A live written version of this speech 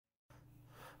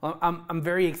Well, I'm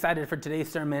very excited for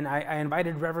today's sermon. I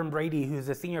invited Reverend Brady, who's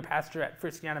the senior pastor at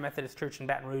First United Methodist Church in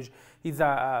Baton Rouge. He's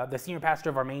the senior pastor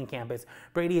of our main campus.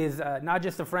 Brady is not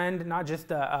just a friend, not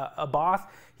just a boss.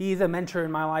 He's a mentor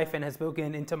in my life and has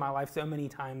spoken into my life so many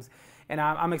times. And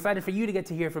I'm excited for you to get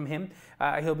to hear from him.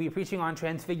 He'll be preaching on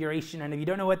transfiguration, and if you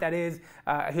don't know what that is,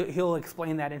 he'll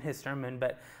explain that in his sermon.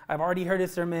 But I've already heard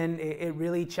his sermon. It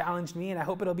really challenged me, and I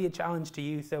hope it'll be a challenge to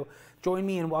you. So join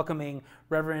me in welcoming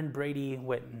Reverend Brady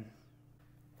Whitton.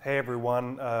 Hey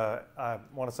everyone, I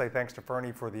want to say thanks to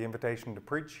Fernie for the invitation to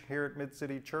preach here at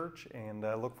Mid-City Church, and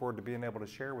I look forward to being able to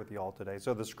share with you all today.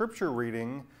 So the scripture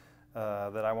reading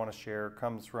that I want to share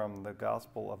comes from the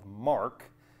Gospel of Mark,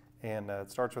 and it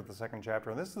starts with the second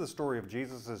chapter. And this is the story of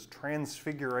Jesus'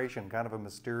 transfiguration, kind of a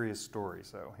mysterious story.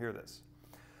 So hear this.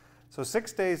 So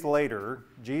 6 days later,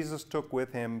 Jesus took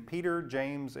with him Peter,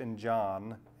 James, and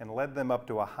John and led them up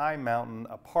to a high mountain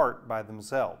apart by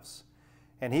themselves.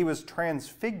 And he was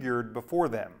transfigured before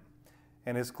them,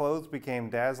 and his clothes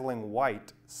became dazzling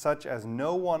white, such as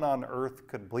no one on earth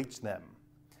could bleach them.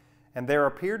 And there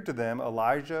appeared to them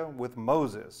Elijah with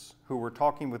Moses, who were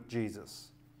talking with Jesus.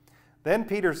 Then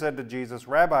Peter said to Jesus,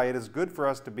 "Rabbi, it is good for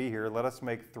us to be here. Let us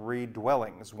make 3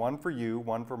 dwellings, one for you,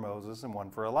 one for Moses, and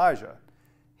one for Elijah."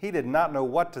 He did not know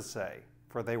what to say,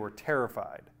 for they were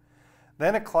terrified.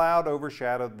 Then a cloud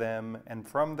overshadowed them, and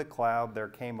from the cloud there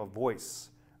came a voice,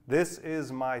 "This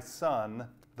is my Son,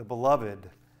 the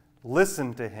Beloved.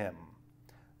 Listen to him."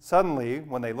 Suddenly,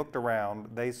 when they looked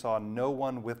around, they saw no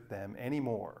one with them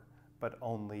anymore, but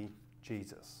only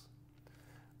Jesus.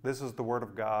 This is the word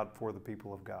of God for the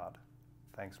people of God.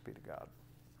 Thanks be to God.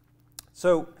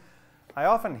 So, I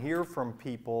often hear from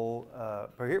people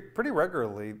pretty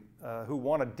regularly who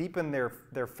want to deepen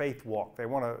their faith walk. They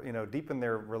want to, deepen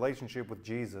their relationship with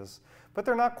Jesus, but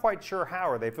they're not quite sure how,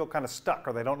 or they feel kind of stuck,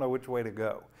 or they don't know which way to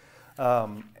go.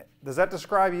 Does that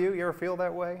describe you? You ever feel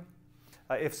that way?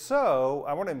 If so,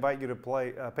 I want to invite you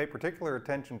to pay particular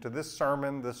attention to this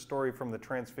sermon, this story from the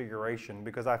Transfiguration,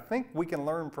 because I think we can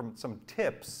learn from some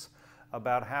tips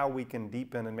about how we can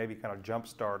deepen and maybe kind of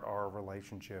jumpstart our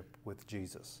relationship with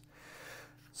Jesus.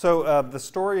 So the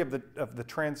story of the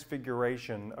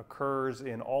Transfiguration occurs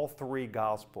in all 3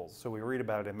 Gospels. So we read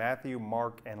about it in Matthew,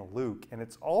 Mark, and Luke, and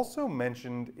it's also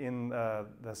mentioned in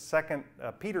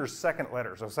Peter's second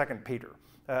letter, so 2 Peter.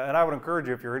 And I would encourage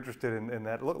you, if you're interested in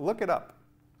that, look it up.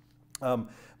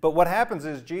 But what happens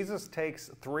is Jesus takes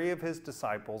 3 of his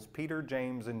disciples, Peter,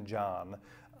 James, and John,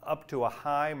 up to a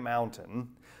high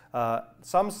mountain.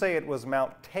 Some say it was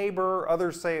Mount Tabor,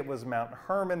 others say it was Mount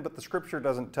Hermon, but the scripture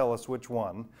doesn't tell us which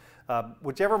one.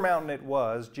 Whichever mountain it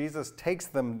was, Jesus takes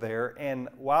them there, and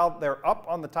while they're up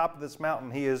on the top of this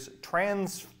mountain, he is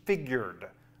transfigured.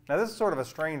 Now this is sort of a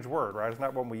strange word, right? It's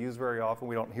not one we use very often.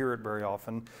 We don't hear it very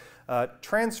often.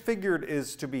 Transfigured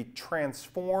is to be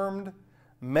transformed,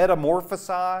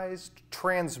 metamorphosized,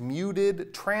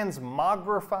 transmuted,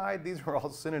 transmogrified. These are all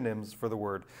synonyms for the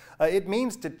word. It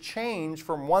means to change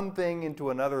from one thing into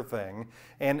another thing,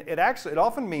 and it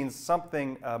often means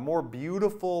something more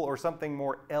beautiful or something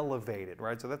more elevated,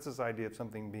 right? So that's this idea of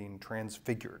something being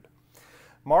transfigured.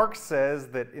 Mark says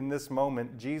that in this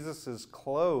moment, Jesus'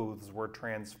 clothes were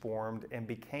transformed and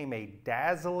became a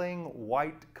dazzling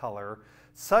white color,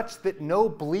 such that no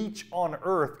bleach on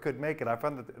earth could make it. I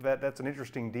found that's an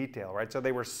interesting detail, right? So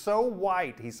they were so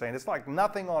white, he's saying, it's like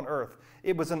nothing on earth.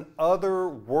 It was an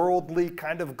otherworldly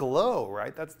kind of glow,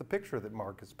 right? That's the picture that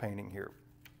Mark is painting here.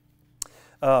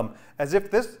 As if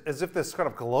this kind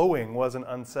of glowing wasn't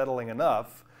unsettling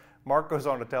enough, Mark goes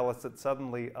on to tell us that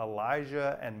suddenly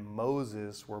Elijah and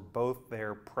Moses were both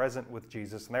there present with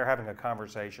Jesus, and they're having a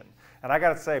conversation. And I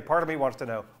got to say, part of me wants to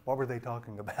know, what were they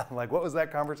talking about? Like, what was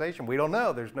that conversation? We don't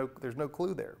know. There's no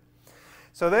clue there.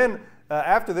 So then,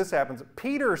 after this happens,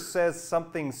 Peter says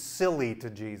something silly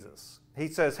to Jesus. He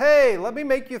says, "Hey, let me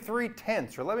make you 3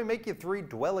 tents, or let me make you 3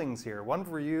 dwellings here, one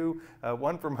for you,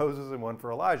 one for Moses, and one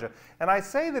for Elijah." And I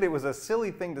say that it was a silly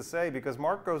thing to say because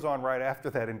Mark goes on right after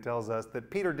that and tells us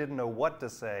that Peter didn't know what to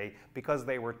say because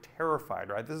they were terrified,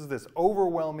 right? This is this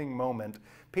overwhelming moment.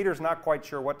 Peter's not quite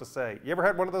sure what to say. You ever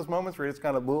had one of those moments where you just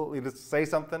kind of you just say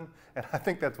something? And I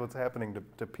think that's what's happening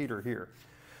to Peter here.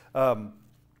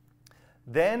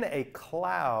 Then a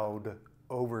cloud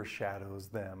overshadows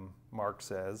them, Mark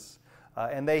says.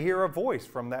 And they hear a voice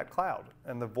from that cloud.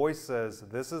 And the voice says,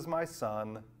 "This is my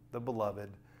Son, the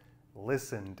Beloved.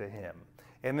 Listen to him."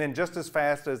 And then just as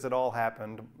fast as it all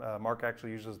happened, Mark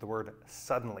actually uses the word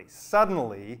suddenly.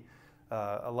 Suddenly,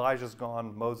 Elijah's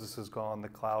gone, Moses is gone, the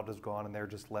cloud is gone, and they're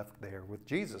just left there with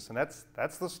Jesus. And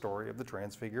that's the story of the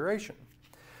Transfiguration.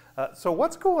 So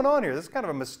what's going on here? This is kind of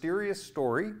a mysterious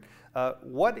story.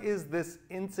 What is this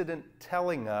incident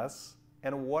telling us,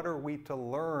 and what are we to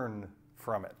learn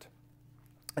from it?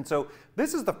 And so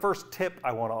this is the first tip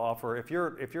I want to offer if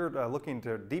you're looking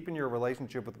to deepen your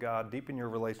relationship with God, deepen your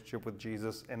relationship with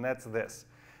Jesus, and that's this.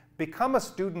 Become a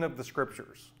student of the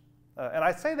Scriptures. And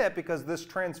I say that because this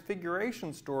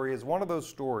transfiguration story is one of those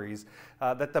stories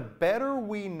that the better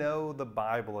we know the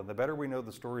Bible and the better we know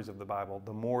the stories of the Bible,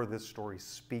 the more this story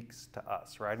speaks to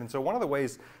us, right? And so one of the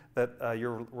ways that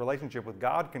your relationship with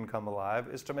God can come alive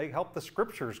is to help the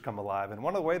Scriptures come alive. And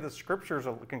one of the ways the Scriptures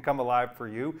can come alive for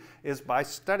you is by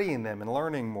studying them and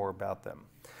learning more about them.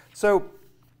 So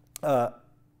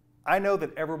I know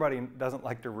that everybody doesn't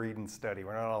like to read and study.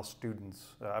 We're not all students.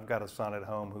 I've got a son at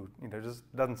home who just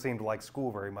doesn't seem to like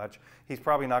school very much. He's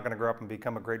probably not going to grow up and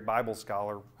become a great Bible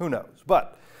scholar. Who knows?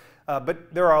 But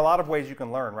there are a lot of ways you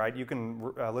can learn, right? You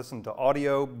can listen to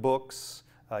audio books.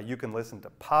 You can listen to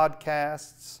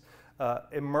podcasts.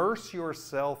 Immerse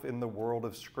yourself in the world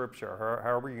of Scripture,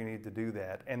 however you need to do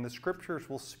that, and the Scriptures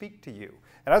will speak to you.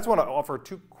 And I just want to offer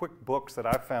two quick books that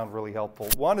I've found really helpful.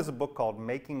 One is a book called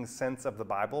Making Sense of the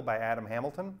Bible by Adam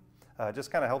Hamilton. Just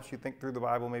kind of helps you think through the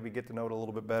Bible, maybe get to know it a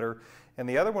little bit better. And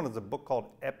the other one is a book called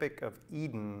Epic of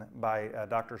Eden by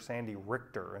Dr. Sandy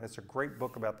Richter. And it's a great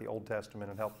book about the Old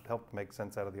Testament and helped make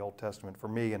sense out of the Old Testament for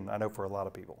me, and I know for a lot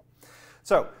of people.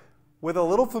 So, with a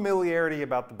little familiarity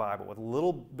about the Bible, with a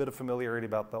little bit of familiarity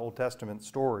about the Old Testament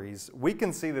stories, we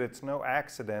can see that it's no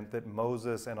accident that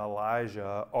Moses and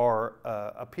Elijah are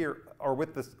on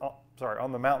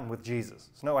the mountain with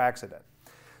Jesus. It's no accident.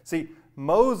 See,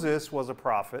 Moses was a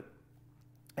prophet,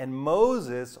 and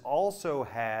Moses also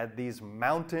had these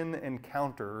mountain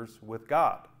encounters with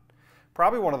God.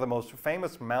 Probably one of the most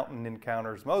famous mountain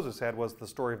encounters Moses had was the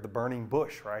story of the burning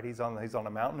bush, right? He's on a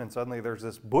mountain and suddenly there's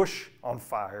this bush on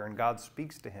fire and God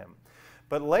speaks to him.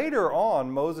 But later on,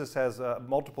 Moses has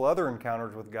multiple other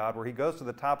encounters with God where he goes to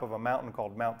the top of a mountain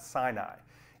called Mount Sinai.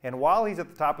 And while he's at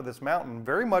the top of this mountain,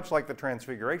 very much like the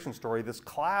Transfiguration story, this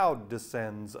cloud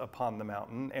descends upon the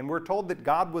mountain, and we're told that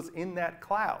God was in that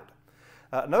cloud.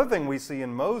 Another thing we see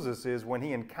in Moses is when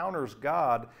he encounters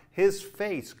God, his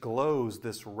face glows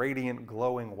this radiant,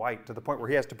 glowing white to the point where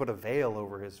he has to put a veil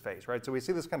over his face, right? So we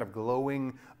see this kind of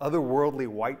glowing, otherworldly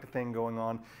white thing going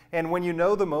on. And when you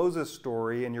know the Moses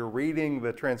story and you're reading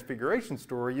the Transfiguration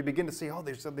story, you begin to see, oh,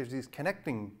 there's these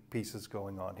connecting pieces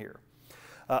going on here.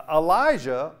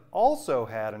 Elijah also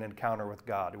had an encounter with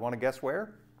God. You want to guess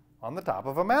where? On the top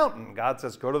of a mountain. God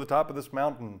says, go to the top of this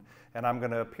mountain and I'm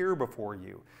going to appear before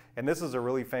you. And this is a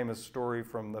really famous story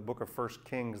from the book of 1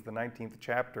 Kings, the 19th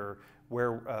chapter,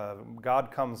 where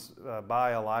God comes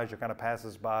by, Elijah kind of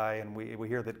passes by, and we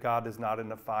hear that God is not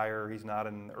in a fire, he's not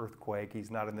in an earthquake,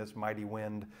 he's not in this mighty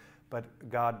wind, but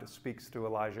God speaks to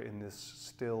Elijah in this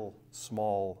still,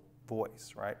 small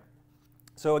voice, right?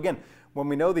 So again, when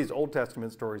we know these Old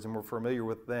Testament stories and we're familiar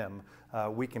with them,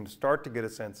 we can start to get a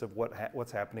sense of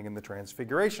what's happening in the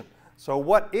Transfiguration. So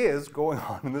what is going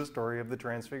on in the story of the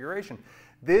Transfiguration?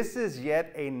 This is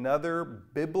yet another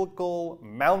biblical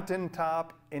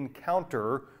mountaintop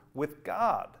encounter with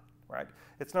God, right?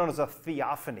 It's known as a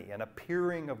theophany, an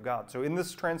appearing of God. So in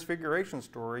this Transfiguration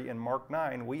story in Mark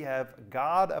 9, we have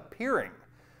God appearing,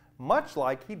 much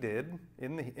like he did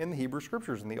in the Hebrew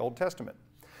Scriptures in the Old Testament.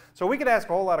 So we could ask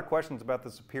a whole lot of questions about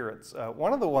this appearance.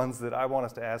 One of the ones that I want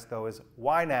us to ask, though, is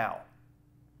why now?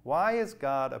 Why is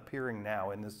God appearing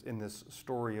now in this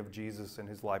story of Jesus and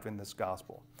his life in this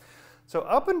gospel? So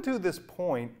up until this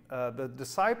point, the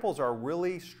disciples are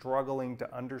really struggling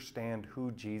to understand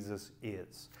who Jesus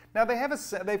is. Now they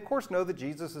of course know that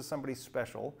Jesus is somebody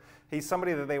special. He's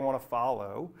somebody that they want to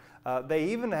follow. They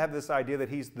even have this idea that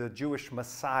he's the Jewish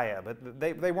Messiah, but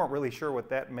they weren't really sure what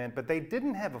that meant, but they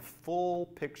didn't have a full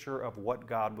picture of what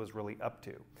God was really up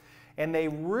to. And they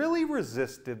really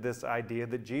resisted this idea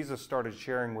that Jesus started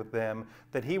sharing with them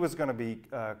that he was going to be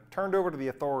turned over to the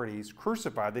authorities,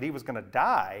 crucified, that he was going to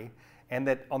die, and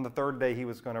that on the third day he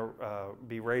was going to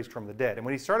be raised from the dead. And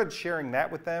when he started sharing that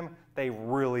with them, they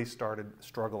really started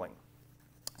struggling.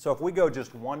 So if we go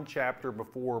just one chapter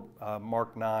before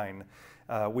Mark 9,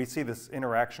 we see this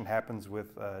interaction happens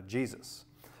with Jesus.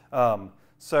 Trying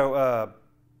to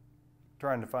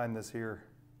find this here.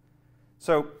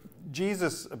 So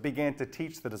Jesus began to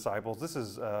teach the disciples. This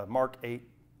is Mark 8,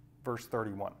 verse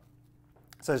 31.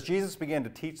 It says, Jesus began to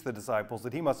teach the disciples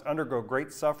that he must undergo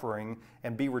great suffering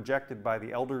and be rejected by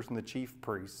the elders and the chief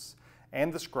priests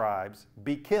and the scribes,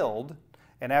 be killed,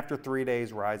 and after 3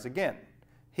 days rise again.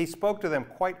 He spoke to them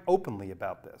quite openly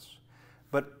about this.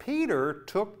 But Peter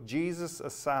took Jesus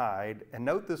aside, and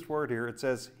note this word here, it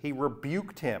says he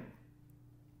rebuked him.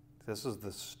 This is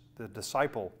the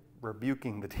disciple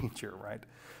rebuking the teacher, right?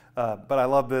 But I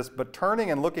love this. But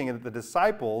turning and looking at the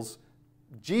disciples,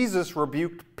 Jesus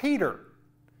rebuked Peter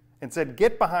and said,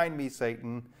 "Get behind me,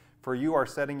 Satan, for you are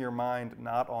setting your mind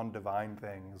not on divine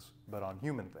things, but on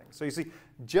human things." So you see,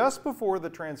 just before the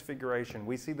transfiguration,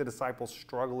 we see the disciples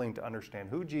struggling to understand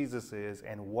who Jesus is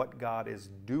and what God is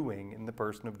doing in the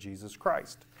person of Jesus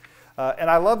Christ.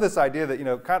 And I love this idea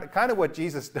that, kind of what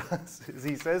Jesus does is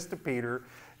he says to Peter,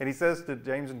 and he says to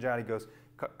James and John, he goes,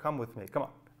 "Come with me, come on.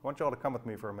 I want you all to come with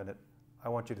me for a minute. I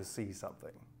want you to see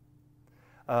something."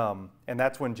 And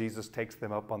that's when Jesus takes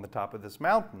them up on the top of this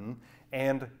mountain,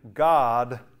 and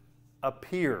God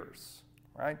appears,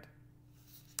 right?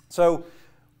 So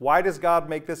why does God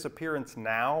make this appearance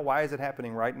now? Why is it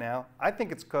happening right now? I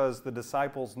think it's because the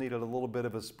disciples needed a little bit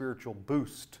of a spiritual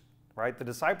boost, right? The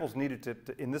disciples needed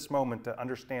to in this moment to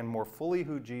understand more fully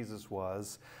who Jesus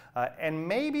was, and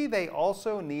maybe they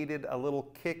also needed a little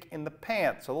kick in the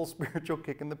pants, a little spiritual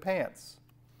kick in the pants.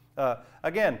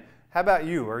 Again, how about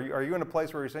you? Are you in a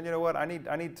place where you're saying, you know what, I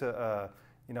want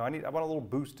a little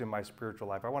boost in my spiritual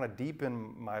life. I want to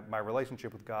deepen my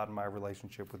relationship with God and my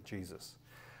relationship with Jesus.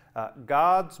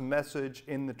 God's message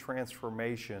in the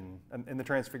transformation, in the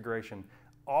transfiguration,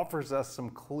 offers us some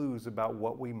clues about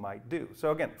what we might do.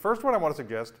 So again, first one I want to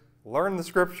suggest, learn the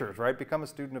scriptures, right? Become a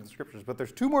student of the scriptures. But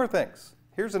there's two more things.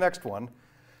 Here's the next one.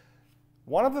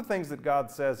 One of the things that God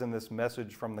says in this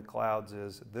message from the clouds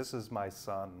is, "This is my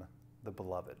son, the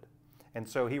beloved." And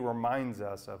so he reminds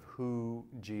us of who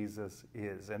Jesus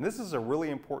is. And this is a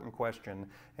really important question,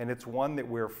 and it's one that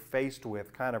we're faced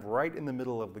with kind of right in the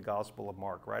middle of the Gospel of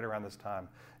Mark, right around this time.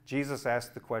 Jesus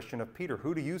asked the question of Peter,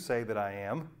 "Who do you say that I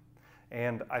am?"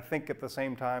 And I think at the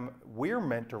same time, we're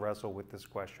meant to wrestle with this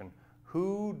question.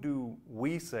 Who do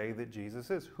we say that Jesus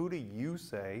is? Who do you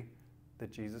say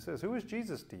that Jesus is? Who is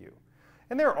Jesus to you?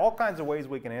 And there are all kinds of ways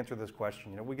we can answer this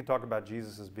question. We can talk about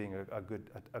Jesus as being a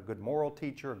good moral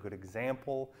teacher, a good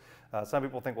example. Some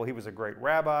people think, well, he was a great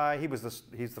rabbi.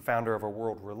 He's the founder of a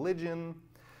world religion.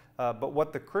 But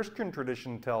what the Christian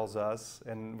tradition tells us,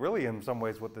 and really in some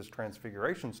ways what this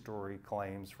transfiguration story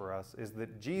claims for us, is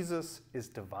that Jesus is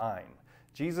divine.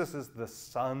 Jesus is the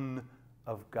Son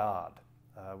of God,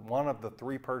 one of the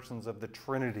three persons of the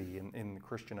Trinity in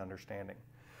Christian understanding.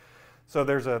 So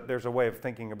there's a way of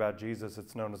thinking about Jesus.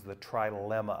 It's known as the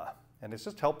trilemma. And it's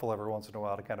just helpful every once in a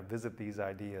while to kind of visit these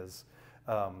ideas.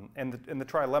 And the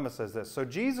trilemma says this. So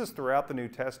Jesus throughout the New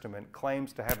Testament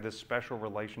claims to have this special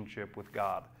relationship with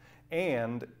God.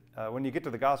 And when you get to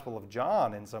the Gospel of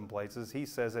John in some places, he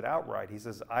says it outright. He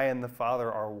says, "I and the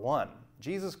Father are one."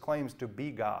 Jesus claims to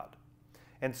be God.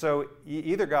 And so you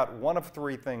either got one of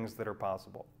three things that are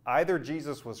possible. Either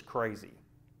Jesus was crazy,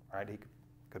 right? He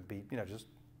could be, just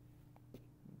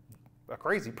a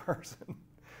crazy person.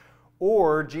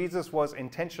 Or Jesus was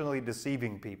intentionally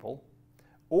deceiving people.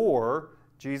 Or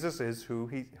Jesus is who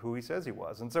he says he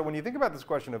was. And so when you think about this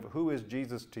question of who is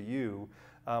Jesus to you,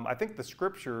 I think the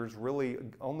scriptures really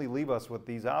only leave us with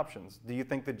these options. Do you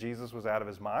think that Jesus was out of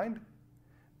his mind?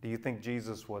 Do you think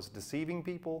Jesus was deceiving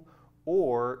people?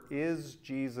 Or is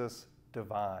Jesus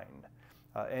divine?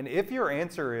 And if your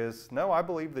answer is, no, I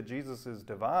believe that Jesus is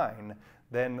divine,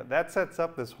 then that sets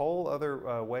up this whole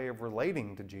other way of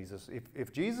relating to Jesus.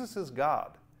 If Jesus is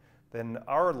God, then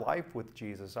our life with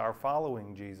Jesus, our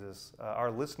following Jesus, our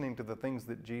listening to the things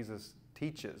that Jesus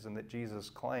teaches and that Jesus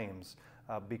claims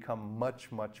become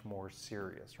much, much more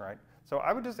serious, right? So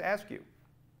I would just ask you,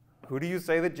 who do you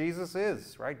say that Jesus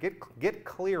is, right? Get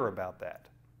clear about that.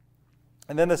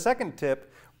 And then the second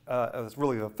tip, is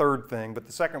really the third thing, but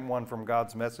the second one from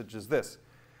God's message is this.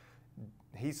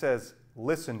 He says,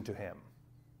 listen to him.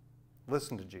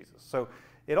 Listen to Jesus. So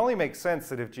it only makes sense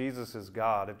that if Jesus is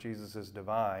God, if Jesus is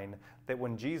divine, that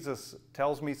when Jesus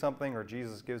tells me something or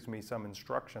Jesus gives me some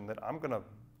instruction, that I'm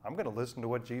gonna listen to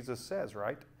what Jesus says,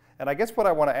 right? And I guess what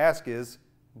I want to ask is,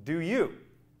 do you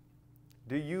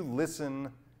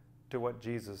listen to what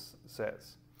Jesus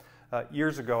says?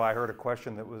 Years ago, I heard a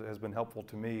question that has been helpful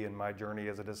to me in my journey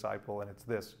as a disciple, and it's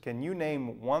this. Can you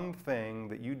name one thing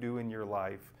that you do in your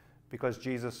life because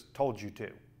Jesus told you to?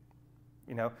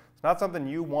 It's not something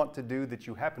you want to do that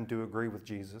you happen to agree with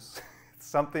Jesus. It's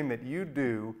something that you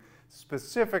do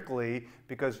specifically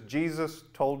because Jesus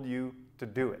told you to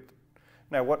do it.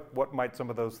 Now, what might some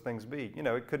of those things be?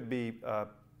 It could be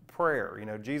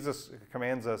prayer. Jesus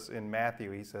commands us in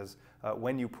Matthew. He says,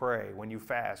 when you pray, when you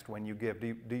fast, when you give,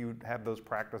 do you have those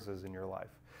practices in your life?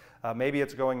 Maybe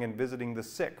it's going and visiting the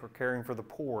sick or caring for the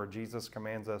poor. Jesus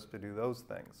commands us to do those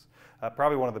things.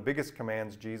 Probably one of the biggest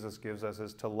commands Jesus gives us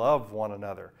is to love one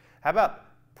another. How about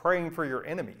praying for your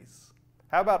enemies?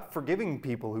 How about forgiving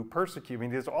people who persecute? I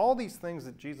mean, there's all these things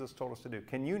that Jesus told us to do.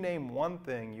 Can you name one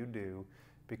thing you do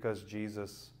because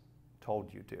Jesus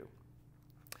told you to?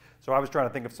 So I was trying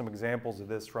to think of some examples of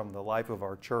this from the life of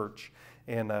our church,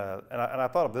 and I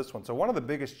thought of this one. So one of the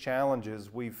biggest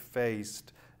challenges we've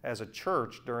faced as a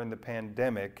church during the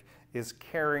pandemic is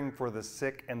caring for the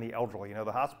sick and the elderly. You know,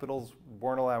 the hospitals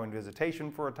weren't allowing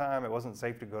visitation for a time. It wasn't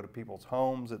safe to go to people's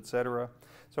homes, etc.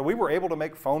 So we were able to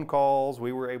make phone calls.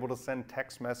 We were able to send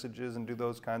text messages and do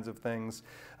those kinds of things.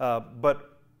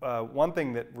 But one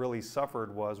thing that really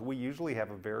suffered was we usually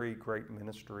have a very great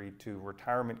ministry to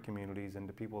retirement communities and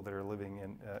to people that are living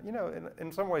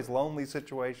in some ways lonely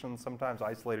situations, sometimes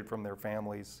isolated from their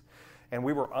families. And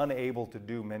we were unable to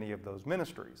do many of those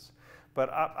ministries. But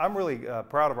I'm really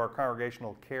proud of our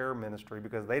congregational care ministry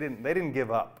because they didn't give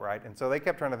up, right? And so they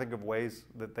kept trying to think of ways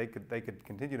that they could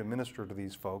continue to minister to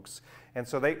these folks. And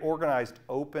so they organized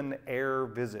open air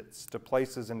visits to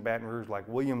places in Baton Rouge like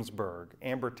Williamsburg,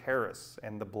 Amber Terrace,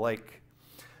 and the Blake.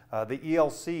 The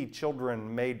ELC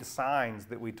children made signs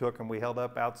that we took and we held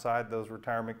up outside those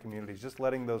retirement communities, just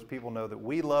letting those people know that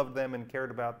we loved them and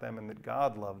cared about them and that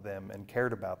God loved them and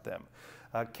cared about them.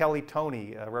 Kelly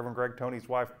Tony, Reverend Greg Tony's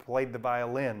wife, played the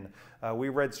violin. We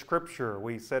read scripture,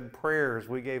 we said prayers,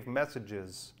 we gave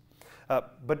messages.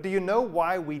 But do you know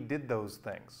why we did those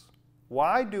things?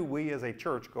 Why do we as a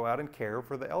church go out and care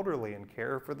for the elderly and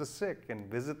care for the sick and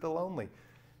visit the lonely?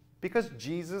 Because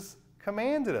Jesus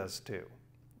commanded us to.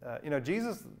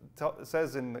 Jesus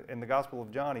says in the Gospel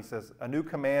of John, he says, "A new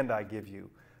command I give you,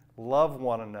 love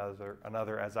one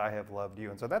another as I have loved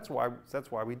you." And so that's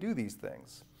why we do these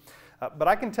things. But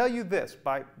I can tell you this,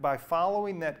 by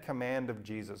following that command of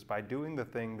Jesus, by doing the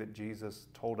thing that Jesus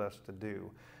told us to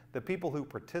do, the people who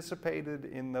participated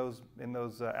in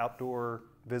those outdoor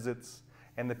visits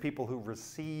and the people who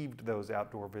received those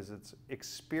outdoor visits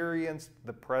experienced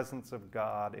the presence of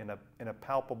God in a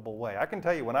palpable way. I can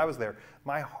tell you, when I was there,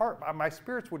 my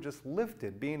spirits were just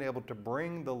lifted, being able to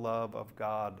bring the love of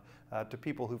God to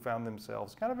people who found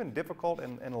themselves kind of in difficult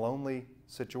and lonely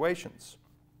situations.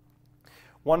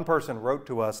 One person wrote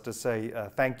to us to say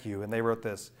thank you, and they wrote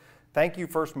this: "Thank you,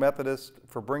 First Methodist,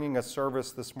 for bringing a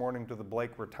service this morning to the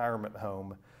Blake Retirement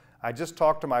Home. I just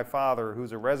talked to my father,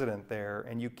 who's a resident there,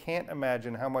 and you can't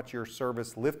imagine how much your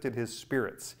service lifted his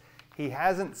spirits. He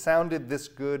hasn't sounded this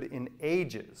good in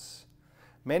ages.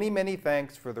 Many, many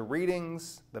thanks for the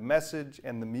readings, the message,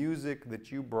 and the music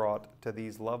that you brought to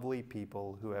these lovely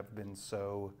people who have been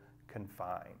so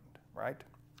confined," right?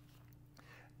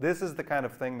 This is the kind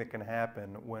of thing that can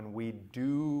happen when we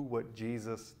do what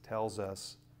Jesus tells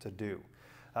us to do.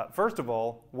 First of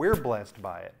all, we're blessed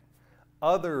by it.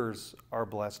 Others are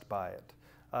blessed by it.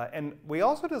 And we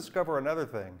also discover another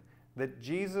thing, that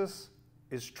Jesus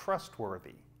is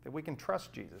trustworthy, that we can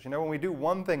trust Jesus. You know, when we do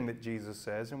one thing that Jesus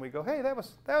says and we go, "Hey, that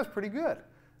was pretty good."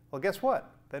 Well, guess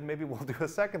what? Then maybe we'll do a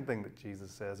second thing that Jesus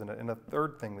says and a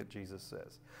third thing that Jesus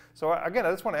says. So again,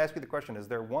 I just want to ask you the question, is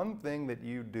there one thing that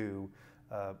you do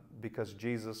because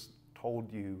Jesus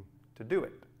told you to do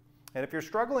it? And if you're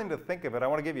struggling to think of it, I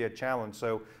want to give you a challenge.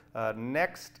 So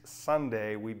next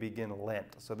Sunday, we begin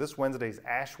Lent. So this Wednesday is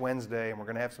Ash Wednesday, and we're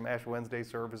going to have some Ash Wednesday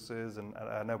services. And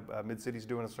I know Mid-City's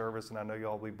doing a service, and I know you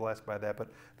all will be blessed by that. But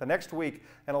the next week,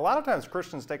 and a lot of times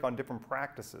Christians take on different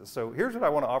practices. So here's what I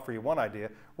want to offer you, one idea.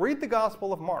 Read the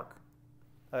Gospel of Mark.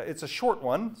 It's a short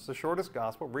one. It's the shortest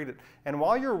gospel. Read it. And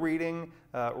while you're reading,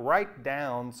 write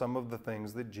down some of the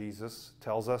things that Jesus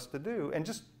tells us to do, and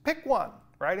just pick one,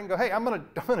 right? And go, "Hey, I'm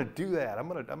gonna do that. I'm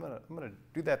gonna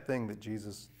do that thing that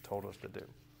Jesus told us to do."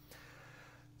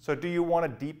 So, do you want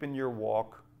to deepen your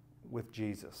walk with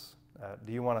Jesus?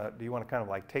 Do you want to kind of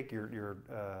like take your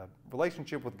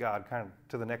relationship with God kind of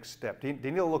to the next step? Do you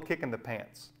need a little kick in the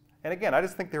pants? And again, I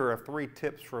just think there are 3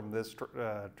 tips from this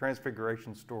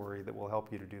transfiguration story that will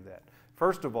help you to do that.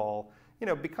 First of all,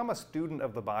 become a student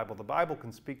of the Bible. The Bible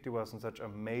can speak to us in such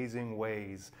amazing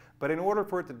ways. But in order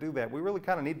for it to do that, we really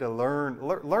kind of need to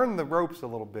learn the ropes a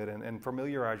little bit and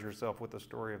familiarize yourself with the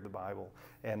story of the Bible.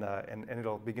 And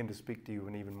it'll begin to speak to you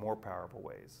in even more powerful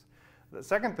ways. The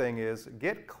second thing is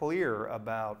get clear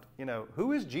about,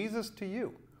 who is Jesus to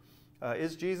you?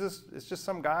 Is Jesus just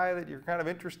some guy that you're kind of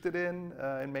interested in,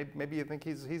 and maybe you think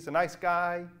he's a nice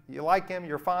guy, you like him,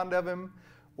 you're fond of him?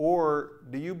 Or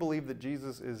do you believe that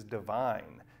Jesus is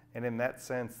divine, and in that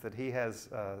sense that he has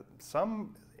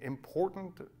some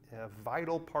important,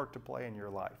 vital part to play in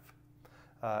your life?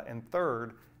 And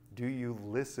third, do you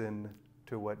listen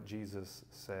to what Jesus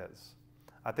says?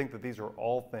 I think that these are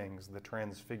all things the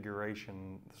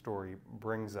transfiguration story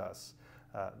brings us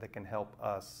that can help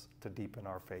us to deepen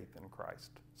our faith in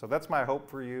Christ. So that's my hope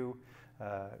for you.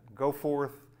 Go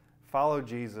forth, follow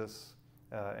Jesus,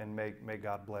 and may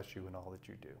God bless you in all that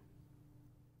you do.